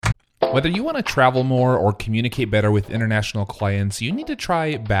Whether you want to travel more or communicate better with international clients, you need to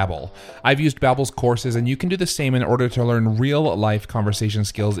try Babbel. I've used Babbel's courses, and you can do the same in order to learn real-life conversation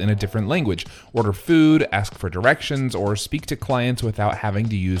skills in a different language, order food, ask for directions, or speak to clients without having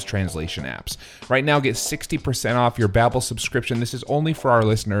to use translation apps. Right now, get 60% off your Babbel subscription. This is only for our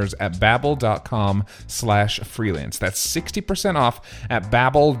listeners at babbel.com/freelance. That's 60% off at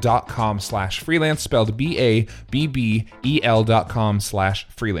babbel.com/freelance, spelled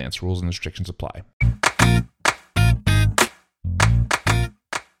BABBEL.com/freelance. Rules and restrictions apply.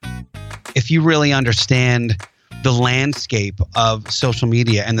 If you really understand the landscape of social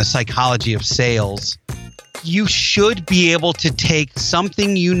media and the psychology of sales, you should be able to take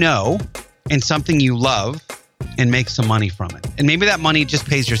something you know and something you love and make some money from it. And maybe that money just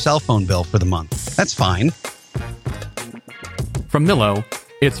pays your cell phone bill for the month. That's fine. From Millo,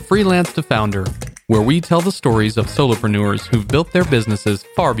 it's Freelance to Founder, where we tell the stories of solopreneurs who've built their businesses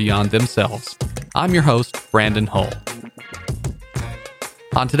far beyond themselves. I'm your host, Brandon Hull.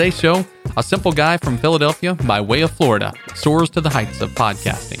 On today's show, a simple guy from Philadelphia by way of Florida soars to the heights of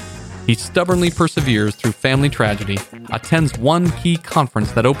podcasting. He stubbornly perseveres through family tragedy, attends one key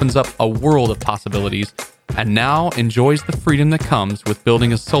conference that opens up a world of possibilities, and now enjoys the freedom that comes with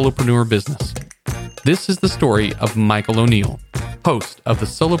building a solopreneur business. This is the story of Michael O'Neill, host of the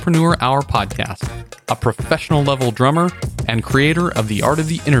Solopreneur Hour podcast, a professional level drummer and creator of the Art of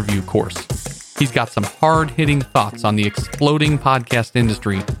the Interview course. He's got some hard-hitting thoughts on the exploding podcast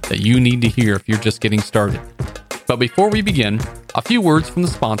industry that you need to hear if you're just getting started. But before we begin, a few words from the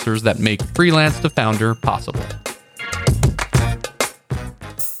sponsors that make Freelance to Founder possible.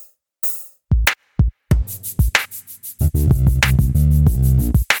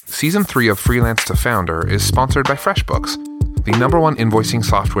 Season 3 of Freelance to Founder is sponsored by FreshBooks, the #1 invoicing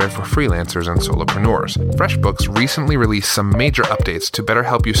software for freelancers and solopreneurs. FreshBooks recently released some major updates to better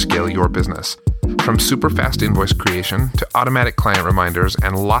help you scale your business. From super fast invoice creation to automatic client reminders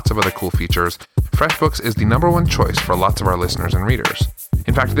and lots of other cool features, FreshBooks is the #1 choice for lots of our listeners and readers.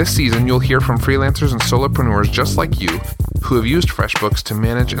 In fact, this season you'll hear from freelancers and solopreneurs just like you who have used FreshBooks to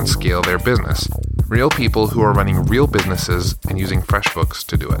manage and scale their business. Real people who are running real businesses and using FreshBooks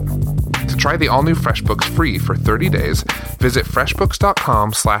to do it. To try the all-new FreshBooks free for 30 days, visit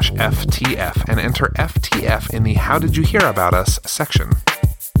freshbooks.com/FTF and enter FTF in the How Did You Hear About Us section.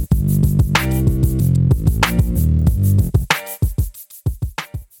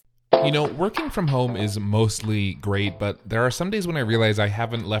 You know, working from home is mostly great, but there are some days when I realize I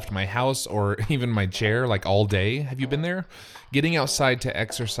haven't left my house or even my chair like all day. Have you been there? Getting outside to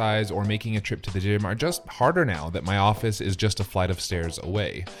exercise or making a trip to the gym are just harder now that my office is just a flight of stairs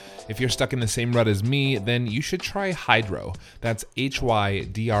away. If you're stuck in the same rut as me, then you should try Hydrow. That's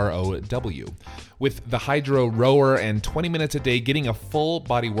HYDROW. With the Hydrow rower and 20 minutes a day, getting a full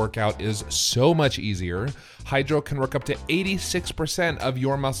body workout is so much easier. Hydrow can work up to 86% of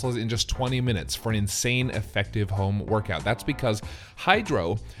your muscles in just 20 minutes for an insane effective home workout. That's because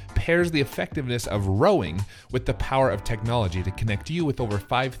Hydrow pairs the effectiveness of rowing with the power of technology to connect you with over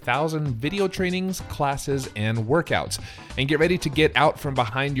 5,000 video trainings, classes, and workouts. And get ready to get out from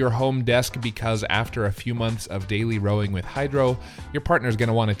behind your home desk, because after a few months of daily rowing with Hydrow, your partner's going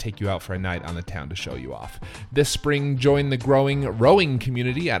to want to take you out for a night on the town to show you off. This spring, join the growing rowing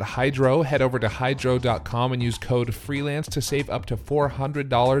community at Hydrow. Head over to hydrow.com and use code FREELANCE to save up to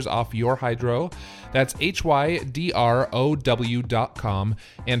 $400 off your Hydrow. That's HYDROW.com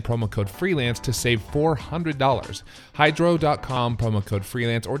and promo code FREELANCE to save $400. Hydrow.com, promo code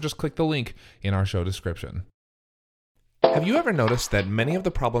FREELANCE, or just click the link in our show description. Have you ever noticed that many of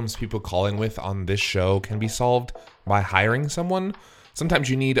the problems people call in with on this show can be solved by hiring someone? Sometimes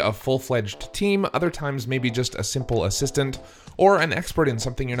you need a full-fledged team, other times maybe just a simple assistant, or an expert in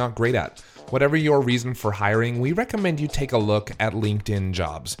something you're not great at. Whatever your reason for hiring, we recommend you take a look at LinkedIn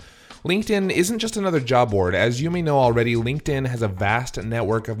Jobs. LinkedIn isn't just another job board. As you may know already, LinkedIn has a vast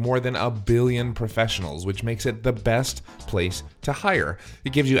network of more than 1 billion professionals, which makes it the best place to hire.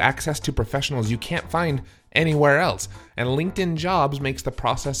 It gives you access to professionals you can't find anywhere else. And LinkedIn Jobs makes the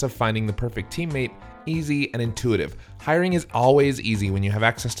process of finding the perfect teammate easy and intuitive. Hiring is always easy when you have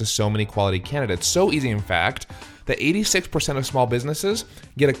access to so many quality candidates. So easy, in fact, that 86% of small businesses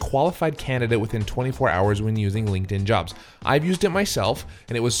get a qualified candidate within 24 hours when using LinkedIn Jobs. I've used it myself,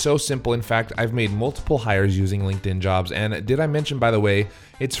 and it was so simple. In fact, I've made multiple hires using LinkedIn Jobs. And did I mention, by the way,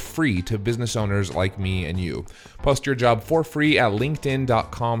 it's free to business owners like me and you. Post your job for free at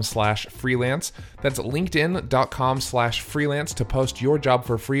linkedin.com/freelance. That's linkedin.com/freelance to post your job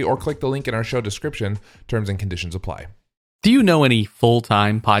for free, or click the link in our show description. Terms and conditions apply. Do you know any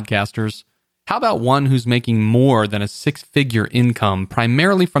full-time podcasters? How about one who's making more than a six-figure income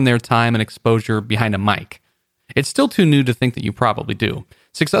primarily from their time and exposure behind a mic? It's still too new to think that you probably do.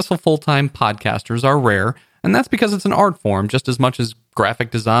 Successful full-time podcasters are rare, and that's because it's an art form just as much as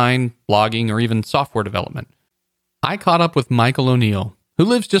graphic design, blogging, or even software development. I caught up with Michael O'Neill, who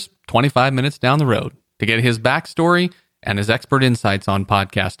lives just 25 minutes down the road, to get his backstory and his expert insights on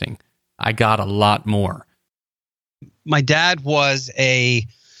podcasting. I got a lot more. My dad was he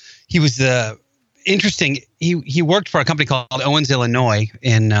worked for a company called Owens, Illinois,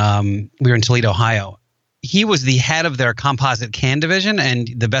 we were in Toledo, Ohio. He was the head of their composite can division, and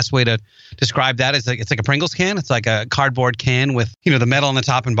the best way to describe that is it's like a Pringles can. It's like a cardboard can with, the metal on the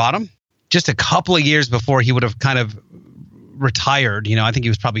top and bottom. Just a couple of years before he would have kind of retired, I think he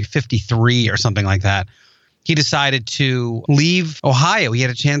was probably 53 or something like that. He decided to leave Ohio. He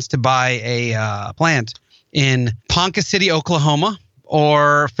had a chance to buy a plant in Ponca City, Oklahoma,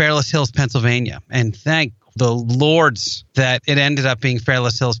 or Fairless Hills, Pennsylvania. And thank the Lords that it ended up being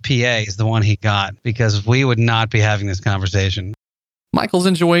Fairless Hills, PA is the one he got, because we would not be having this conversation. Michael's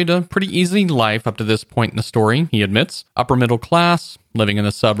enjoyed a pretty easy life up to this point in the story, he admits. Upper middle class, living in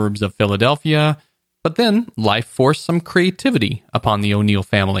the suburbs of Philadelphia. But then life forced some creativity upon the O'Neill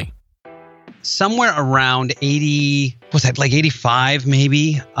family. Somewhere around 85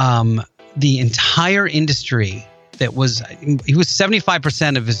 maybe, the entire industry he was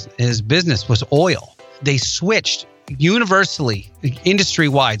 75% of his business was oil. They switched universally,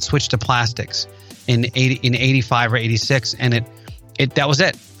 industry-wide, switched to plastics in 85 or 86, and that was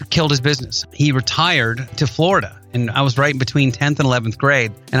it. Killed his business. He retired to Florida, and I was right in between 10th and 11th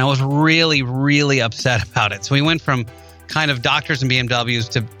grade, and I was really, really upset about it. So we went from kind of doctors and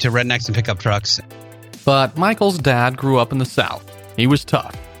BMWs to rednecks and pickup trucks. But Michael's dad grew up in the South. He was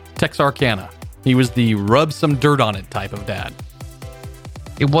tough. Texarkana. He was the rub some dirt on it type of dad.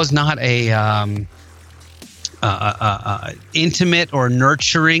 It was not a intimate or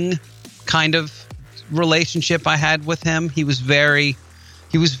nurturing kind of relationship I had with him. He was very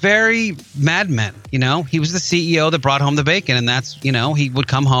Mad Men, He was the CEO that brought home the bacon, and that's, he would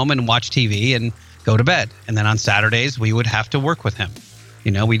come home and watch TV and go to bed. And then on Saturdays, we would have to work with him.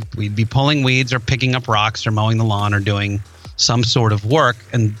 We'd be pulling weeds or picking up rocks or mowing the lawn or doing some sort of work,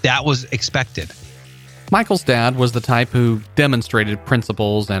 and that was expected. Michael's dad was the type who demonstrated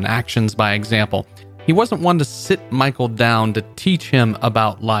principles and actions by example. He wasn't one to sit Michael down to teach him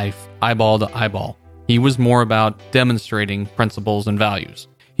about life eyeball to eyeball. He was more about demonstrating principles and values.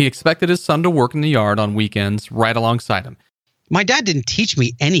 He expected his son to work in the yard on weekends right alongside him. My dad didn't teach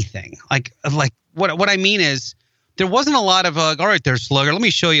me anything. Like what I mean is, there wasn't a lot of all right there, slugger, let me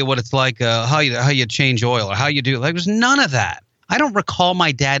show you what it's like, how you change oil or how you do it. Like, there's none of that. I don't recall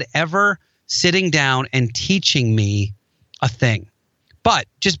my dad ever sitting down and teaching me a thing. But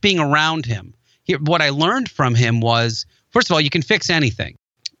just being around him, what I learned from him was, first of all, you can fix anything.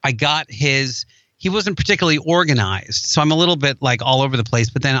 He wasn't particularly organized, so I'm a little bit like all over the place,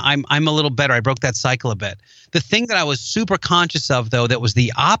 but then I'm a little better. I broke that cycle a bit. The thing that I was super conscious of, though, that was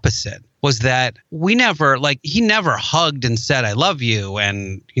the opposite, was that he never hugged and said, I love you.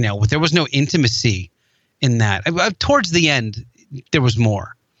 And, there was no intimacy in that. Towards the end, there was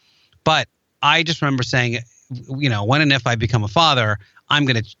more. But I just remember saying, when and if I become a father, I'm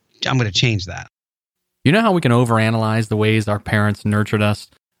going to change that. You know how we can overanalyze the ways our parents nurtured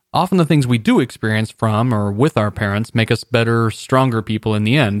us? Often the things we do experience from or with our parents make us better, stronger people in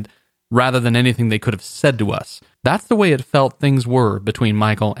the end, rather than anything they could have said to us. That's the way it felt things were between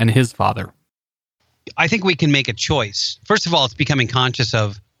Michael and his father. I think we can make a choice. First of all, it's becoming conscious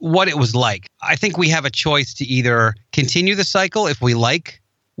of what it was like. I think we have a choice to either continue the cycle if we like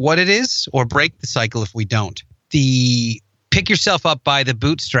what it is, or break the cycle if we don't. The pick yourself up by the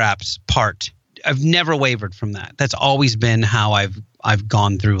bootstraps part, I've never wavered from that. That's always been how I've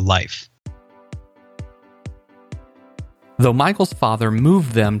gone through life. Though Michael's father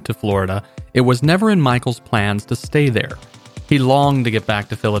moved them to Florida, it was never in Michael's plans to stay there. He longed to get back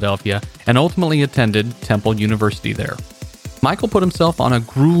to Philadelphia and ultimately attended Temple University there. Michael put himself on a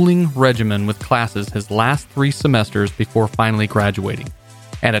grueling regimen with classes his last 3 semesters before finally graduating.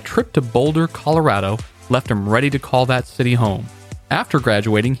 And a trip to Boulder, Colorado left him ready to call that city home. After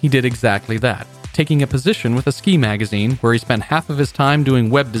graduating, he did exactly that, taking a position with a ski magazine where he spent half of his time doing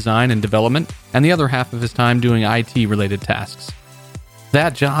web design and development and the other half of his time doing IT-related tasks.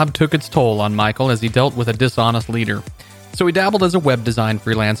 That job took its toll on Michael as he dealt with a dishonest leader. So he dabbled as a web design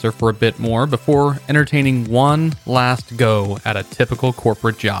freelancer for a bit more before entertaining one last go at a typical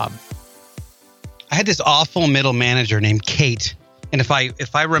corporate job. I had this awful middle manager named Kate. And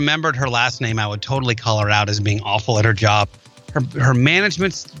if I remembered her last name, I would totally call her out as being awful at her job. Her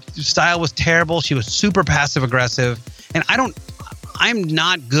management style was terrible. She was super passive aggressive. And I'm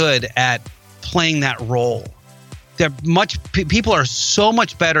not good at playing that role. People are so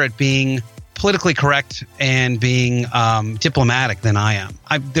much better at being politically correct and being diplomatic than I am.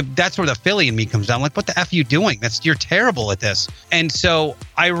 That's where the Philly in me comes down. I'm like, what the F are you doing? You're terrible at this. And so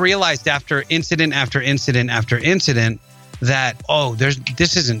I realized after incident after incident after incident that,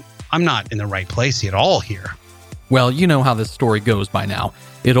 I'm not in the right place at all here. Well, you know how this story goes by now.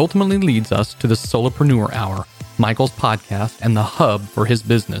 It ultimately leads us to the Solopreneur Hour, Michael's podcast and the hub for his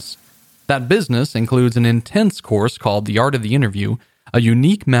business. That business includes an intense course called The Art of the Interview, a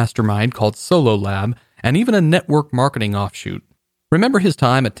unique mastermind called Solo Lab, and even a network marketing offshoot. Remember his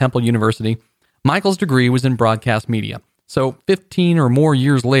time at Temple University? Michael's degree was in broadcast media, so 15 or more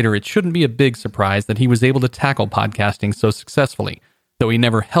years later, it shouldn't be a big surprise that he was able to tackle podcasting so successfully, though he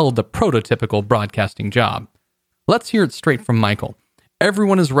never held the prototypical broadcasting job. Let's hear it straight from Michael.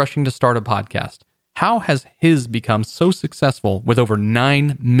 Everyone is rushing to start a podcast. How has his become so successful with over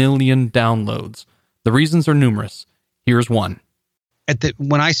 9 million downloads? The reasons are numerous. Here's one.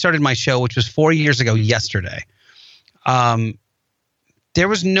 When I started my show, which was 4 years ago yesterday, there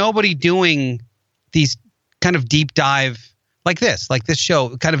was nobody doing these kind of deep dive like this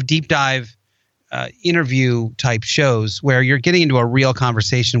show, kind of deep dive interview type shows where you're getting into a real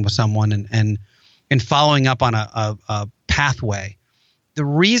conversation with someone and following up on a pathway. The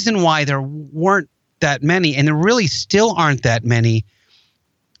reason why there weren't that many, and there really still aren't that many,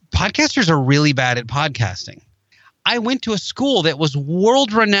 podcasters are really bad at podcasting. I went to a school that was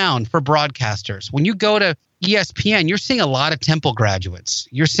world renowned for broadcasters. When you go to ESPN, you're seeing a lot of Temple graduates.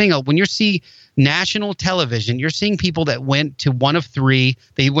 When you see national television, you're seeing people that went to one of three.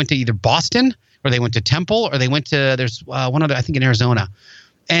 They went to either Boston, or they went to Temple, or they went to, there's one other, I think in Arizona.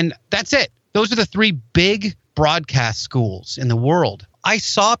 And that's it. Those are the three big broadcast schools in the world. I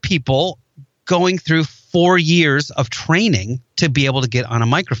saw people going through 4 years of training to be able to get on a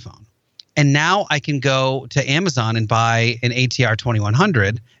microphone. And now I can go to Amazon and buy an ATR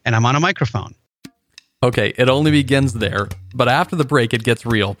 2100 and I'm on a microphone. Okay, it only begins there, but after the break, it gets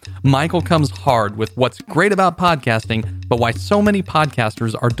real. Michael comes hard with what's great about podcasting, but why so many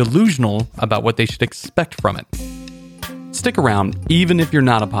podcasters are delusional about what they should expect from it. Stick around, even if you're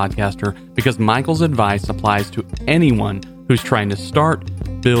not a podcaster, because Michael's advice applies to anyone who's trying to start,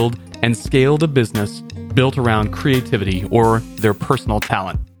 build, and scale the business built around creativity or their personal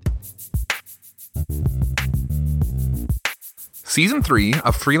talent. Season 3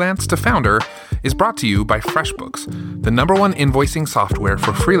 of Freelance to Founder is brought to you by FreshBooks, the #1 invoicing software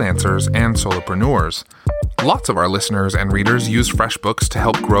for freelancers and solopreneurs. Lots of our listeners and readers use FreshBooks to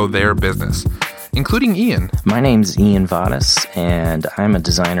help grow their business, including Ian. My name's Ian Vadas, and I'm a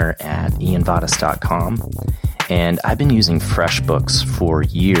designer at ianvadas.com. And I've been using FreshBooks for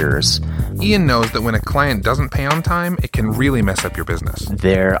years. Ian knows that when a client doesn't pay on time, it can really mess up your business.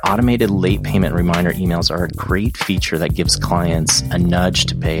 Their automated late payment reminder emails are a great feature that gives clients a nudge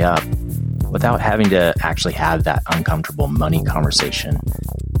to pay up without having to actually have that uncomfortable money conversation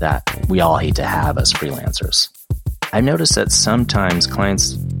that we all hate to have as freelancers. I've noticed that sometimes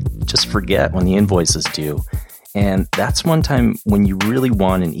clients just forget when the invoice is due. And that's one time when you really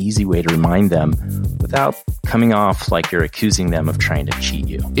want an easy way to remind them without coming off like you're accusing them of trying to cheat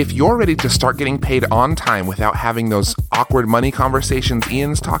you. If you're ready to start getting paid on time without having those awkward money conversations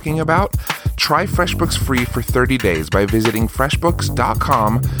Ian's talking about, try FreshBooks free for 30 days by visiting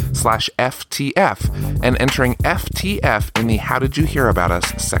freshbooks.com/FTF and entering FTF in the How Did You Hear About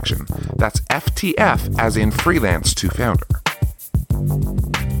Us section. That's FTF as in Freelance to Founder.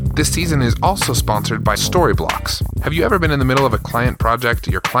 This season is also sponsored by Storyblocks. Have you ever been in the middle of a client project,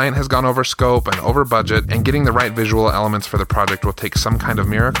 your client has gone over scope and over budget, and getting the right visual elements for the project will take some kind of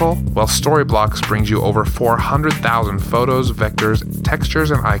miracle? Well, Storyblocks brings you over 400,000 photos, vectors, textures,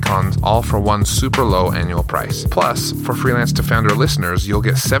 and icons, all for one super low annual price. Plus, for Freelance to Founder listeners, you'll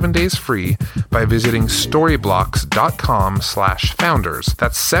get 7 days free by visiting storyblocks.com/founders.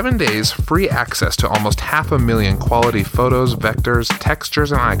 That's 7 days free access to almost 500,000 quality photos, vectors,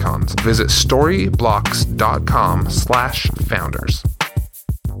 textures, and icons. Visit storyblocks.com/founders.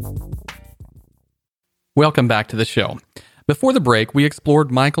 Welcome back to the show. Before the break, we explored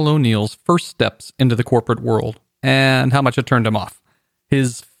Michael O'Neill's first steps into the corporate world and how much it turned him off.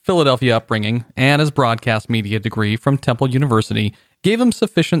 His Philadelphia upbringing and his broadcast media degree from Temple University gave him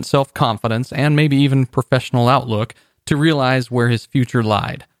sufficient self-confidence and maybe even professional outlook to realize where his future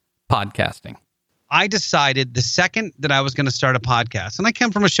lied: podcasting. I decided the second that I was going to start a podcast, and I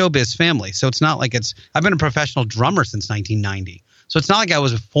come from a showbiz family, so it's not like I've been a professional drummer since 1990. So it's not like I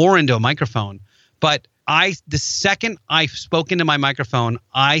was foreign to a microphone, but The second I spoke into my microphone,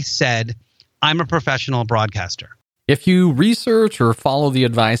 I said, I'm a professional broadcaster. If you research or follow the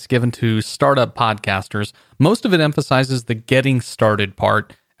advice given to startup podcasters, most of it emphasizes the getting started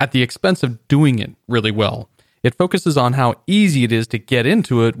part at the expense of doing it really well. It focuses on how easy it is to get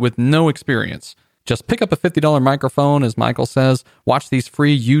into it with no experience. Just pick up a $50 microphone, as Michael says, watch these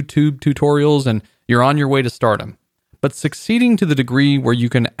free YouTube tutorials, and you're on your way to stardom. But succeeding to the degree where you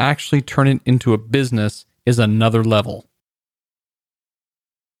can actually turn it into a business is another level.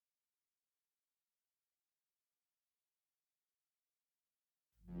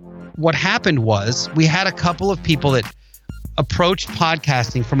 What happened was we had a couple of people that approached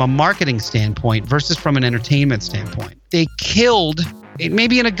podcasting from a marketing standpoint versus from an entertainment standpoint. They killed it,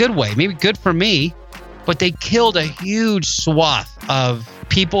 maybe in a good way, maybe good for me, but they killed a huge swath of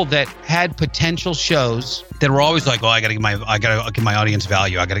people that had potential shows that were always like, "Oh, I gotta give my audience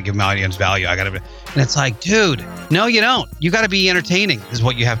value. And it's like, dude, no, you don't. You got to be entertaining. Is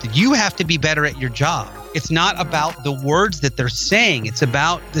what you have to. You have to be better at your job. It's not about the words that they're saying. It's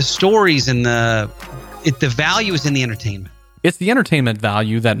about the stories and the value is in the entertainment. It's the entertainment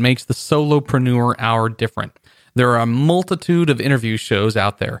value that makes the Solopreneur Hour different. There are a multitude of interview shows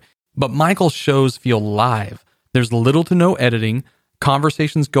out there, but Michael's shows feel live. There's little to no editing.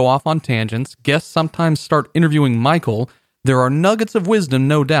 Conversations go off on tangents. Guests sometimes start interviewing Michael. There are nuggets of wisdom,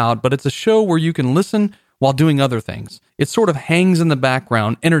 no doubt, but it's a show where you can listen while doing other things. It sort of hangs in the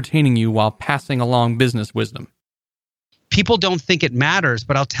background, entertaining you while passing along business wisdom. People don't think it matters,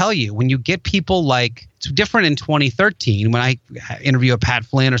 but I'll tell you, when you get people like, it's different in 2013 when I interview a Pat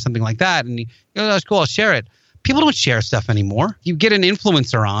Flynn or something like that, and you go, "Oh, that's cool, I'll share it." People don't share stuff anymore. You get an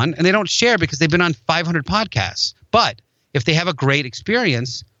influencer on, and they don't share because they've been on 500 podcasts. But if they have a great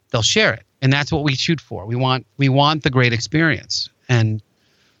experience, they'll share it. And that's what we shoot for. We want the great experience. And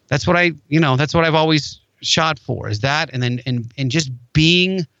that's what I've always shot for, is that, and then and just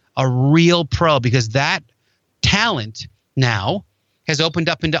being a real pro, because that talent now has opened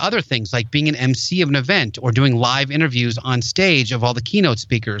up into other things, like being an MC of an event or doing live interviews on stage of all the keynote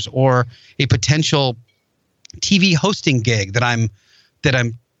speakers, or a potential TV hosting gig that I'm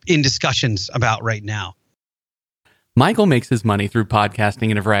in discussions about right now. Michael makes his money through podcasting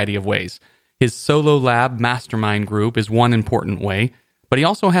in a variety of ways. His Solo Lab mastermind group is one important way, but he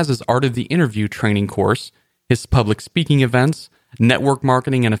also has his Art of the Interview training course, his public speaking events, network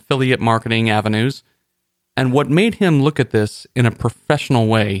marketing and affiliate marketing avenues. And what made him look at this in a professional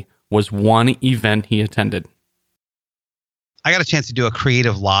way was one event he attended. I got a chance to do a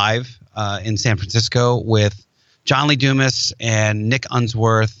creative live in San Francisco with John Lee Dumas and Nick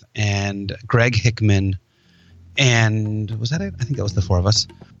Unsworth and Greg Hickman. And was that it? I think that was the four of us.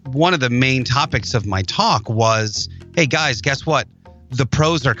 One of the main topics of my talk was, hey guys, guess what? The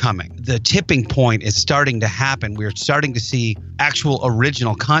pros are coming. The tipping point is starting to happen. We're starting to see actual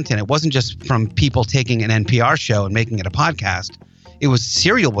original content. It wasn't just from people taking an NPR show and making it a podcast. It was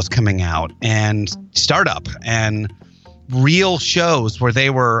Serial was coming out, and Startup, and real shows where they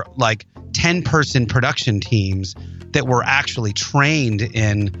were like 10-person production teams that were actually trained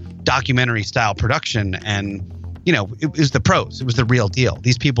in documentary style production. And it was the pros. It was the real deal.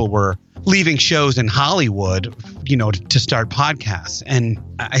 These people were leaving shows in Hollywood, to start podcasts. And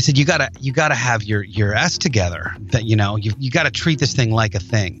I said, you gotta have your S together. That you gotta treat this thing like a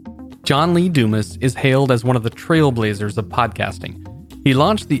thing. John Lee Dumas is hailed as one of the trailblazers of podcasting. He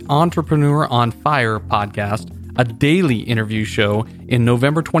launched the Entrepreneur on Fire podcast, a daily interview show, in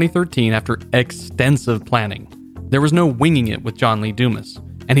November 2013 after extensive planning. There was no winging it with John Lee Dumas.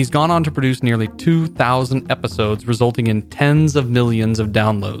 And he's gone on to produce nearly 2,000 episodes, resulting in tens of millions of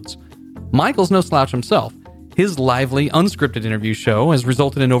downloads. Michael's no slouch himself. His lively, unscripted interview show has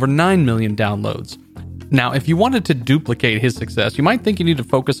resulted in over 9 million downloads. Now, if you wanted to duplicate his success, you might think you need to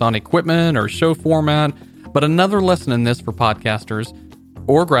focus on equipment or show format, but another lesson in this for podcasters,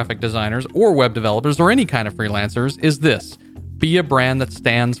 or graphic designers, or web developers, or any kind of freelancers is this: be a brand that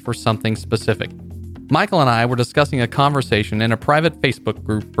stands for something specific. Michael and I were discussing a conversation in a private Facebook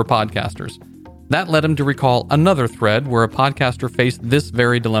group for podcasters. That led him to recall another thread where a podcaster faced this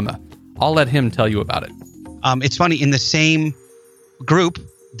very dilemma. I'll let him tell you about it. It's funny, in the same group,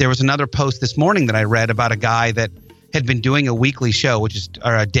 there was another post this morning that I read about a guy that had been doing a weekly show,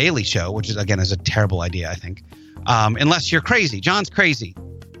 or a daily show, which is, again, is a terrible idea, I think. Unless you're crazy. John's crazy.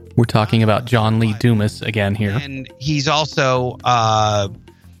 We're talking about John Lee Dumas again here. And he's also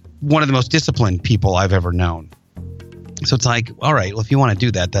one of the most disciplined people I've ever known. So it's like, all right, well, if you want to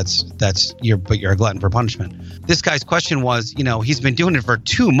do that, but you're a glutton for punishment. This guy's question was, he's been doing it for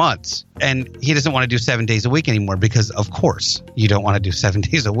 2 months and he doesn't want to do 7 days a week anymore, because of course you don't want to do 7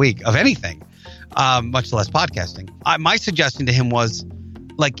 days a week of anything. much less podcasting. My suggestion to him was,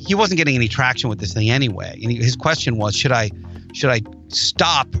 like, he wasn't getting any traction with this thing anyway. And his question was, should I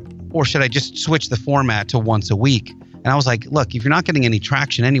stop, or should I just switch the format to once a week? And I was like, look, if you're not getting any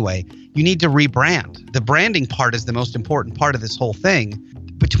traction anyway, you need to rebrand. The branding part is the most important part of this whole thing.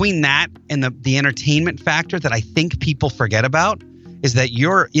 Between that and the entertainment factor that I think people forget about is that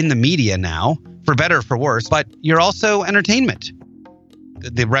you're in the media now, for better or for worse, but you're also entertainment.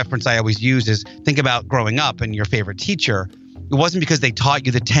 The reference I always use is, think about growing up and your favorite teacher. It wasn't because they taught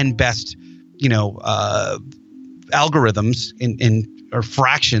you the 10 best, algorithms or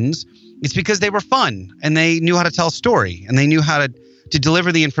fractions. It's because they were fun and they knew how to tell a story and they knew how to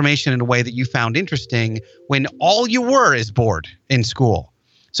deliver the information in a way that you found interesting when all you were is bored in school.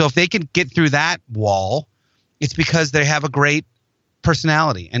 So if they can get through that wall, it's because they have a great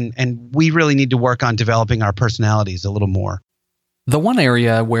personality. And we really need to work on developing our personalities a little more. The one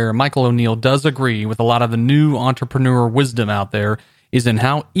area where Michael O'Neill does agree with a lot of the new entrepreneur wisdom out there is in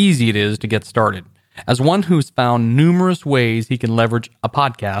how easy it is to get started. As one who's found numerous ways he can leverage a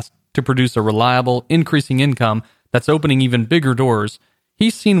podcast to produce a reliable, increasing income that's opening even bigger doors,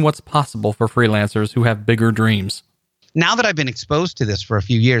 he's seen what's possible for freelancers who have bigger dreams. Now that I've been exposed to this for a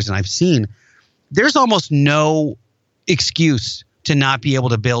few years and I've seen, there's almost no excuse to not be able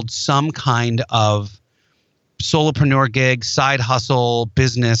to build some kind of solopreneur gig, side hustle,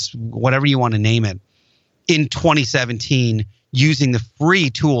 business, whatever you want to name it, in 2017 using the free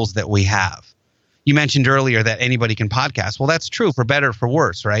tools that we have. You mentioned earlier that anybody can podcast. Well, that's true, for better or for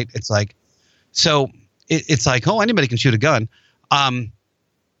worse, right? It's like, oh, anybody can shoot a gun.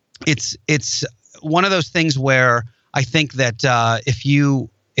 It's one of those things where I think that if you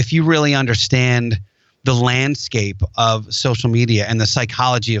really understand the landscape of social media and the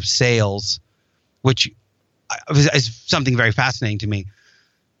psychology of sales, which is something very fascinating to me,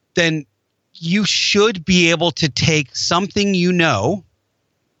 then you should be able to take something you know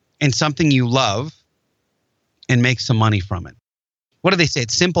and something you love and make some money from it. What do they say?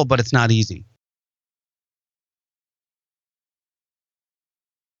 It's simple, but it's not easy.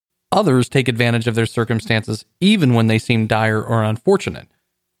 Others take advantage of their circumstances even when they seem dire or unfortunate.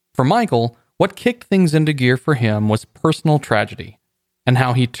 For Michael, what kicked things into gear for him was personal tragedy, and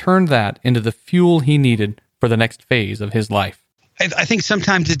how he turned that into the fuel he needed for the next phase of his life. I think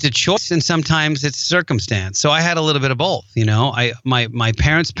sometimes it's a choice and sometimes it's circumstance. So I had a little bit of both. My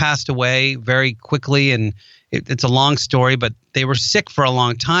parents passed away very quickly, and it's a long story, but they were sick for a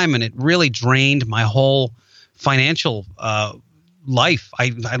long time, and it really drained my whole financial life. I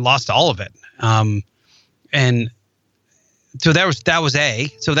lost all of it. And so that was A.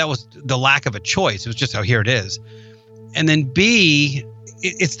 So that was the lack of a choice. It was just, here it is. And then B,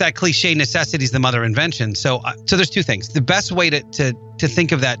 it's that cliche, necessity is the mother of invention. So there's two things. The best way to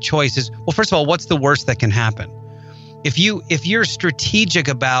think of that choice is, well, first of all, what's the worst that can happen? If you're strategic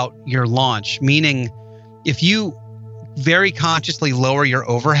about your launch, meaning if you very consciously lower your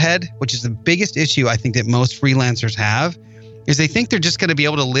overhead, which is the biggest issue I think that most freelancers have, is they think they're just going to be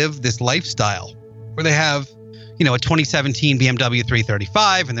able to live this lifestyle where they have, a 2017 BMW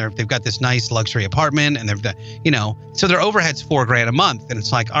 335 and they've got this nice luxury apartment and so their overhead's $4,000 a month. And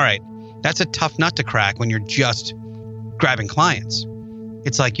it's like, all right, that's a tough nut to crack when you're just grabbing clients.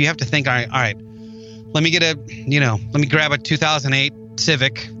 It's like, you have to think, all right, let me grab a 2008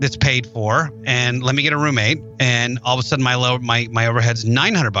 Civic that's paid for, and let me get a roommate, and all of a sudden my overhead's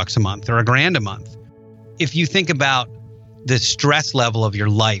 $900 a month or $1,000 a month. If you think about the stress level of your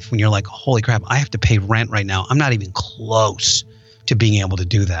life when you're like, holy crap, I have to pay rent right now, I'm not even close to being able to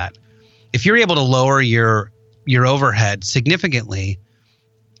do that. If you're able to lower your overhead significantly,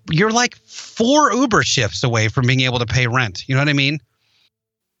 you're like 4 Uber shifts away from being able to pay rent. You know what I mean?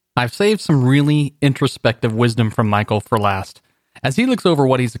 I've saved some really introspective wisdom from Michael for last. As he looks over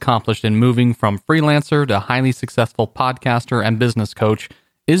what he's accomplished in moving from freelancer to highly successful podcaster and business coach,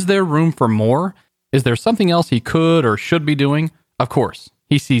 is there room for more? Is there something else he could or should be doing? Of course,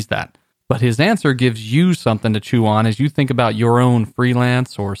 he sees that. But his answer gives you something to chew on as you think about your own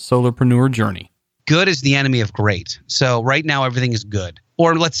freelance or solopreneur journey. Good is the enemy of great. So right now, everything is good.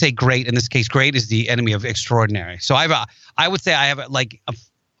 Or let's say great. In this case, great is the enemy of extraordinary. So I would say I have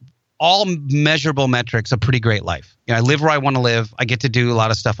all measurable metrics, a pretty great life. I live where I want to live. I get to do a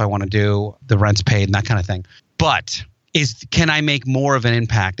lot of stuff I want to do. The rent's paid and that kind of thing. But can I make more of an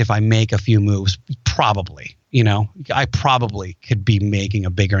impact if I make a few moves? Probably. I probably could be making a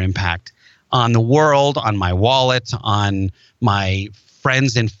bigger impact on the world, on my wallet, on my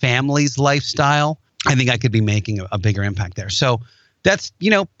friends and family's lifestyle. I think I could be making a bigger impact there. So that's,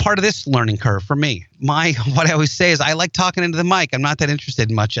 part of this learning curve for me. What I always say is I like talking into the mic. I'm not that interested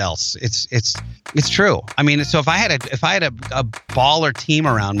in much else. It's true. I mean, so if I had a baller team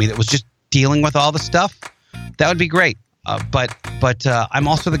around me that was just dealing with all the stuff, that would be great. But I'm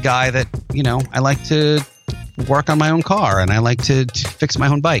also the guy that, I like to work on my own car, and I like to fix my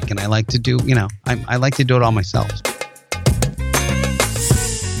own bike, and I like to do, I like to do it all myself.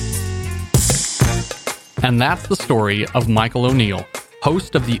 And that's the story of Michael O'Neill,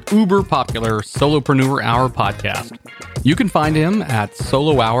 host of the uber popular Solopreneur Hour podcast. You can find him at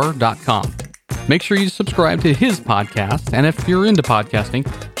solohour.com. Make sure you subscribe to his podcast, and if you're into podcasting,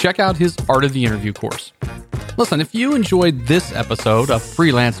 check out his Art of the Interview course. Listen, if you enjoyed this episode of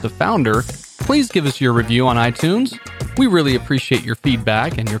Freelance to Founder, please give us your review on iTunes. We really appreciate your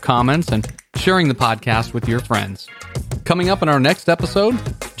feedback and your comments and sharing the podcast with your friends. Coming up in our next episode,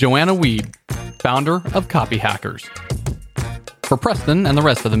 Joanna Weed, founder of Copy Hackers. For Preston and the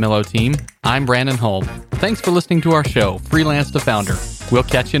rest of the Millo team, I'm Brandon Holm. Thanks for listening to our show, Freelance to Founder. We'll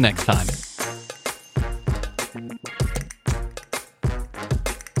catch you next time.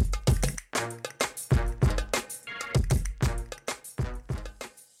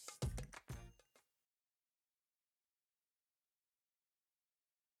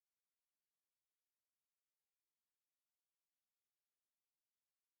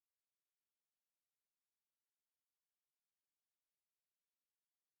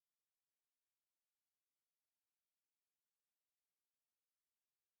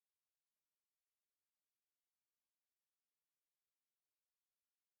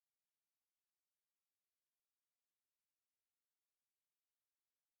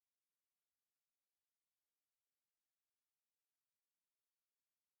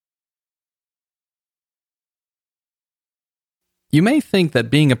 You may think that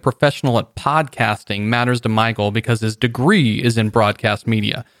being a professional at podcasting matters to Michael because his degree is in broadcast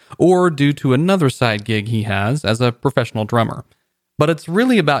media, or due to another side gig he has as a professional drummer. But it's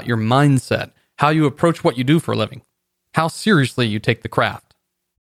really about your mindset, how you approach what you do for a living, how seriously you take the craft.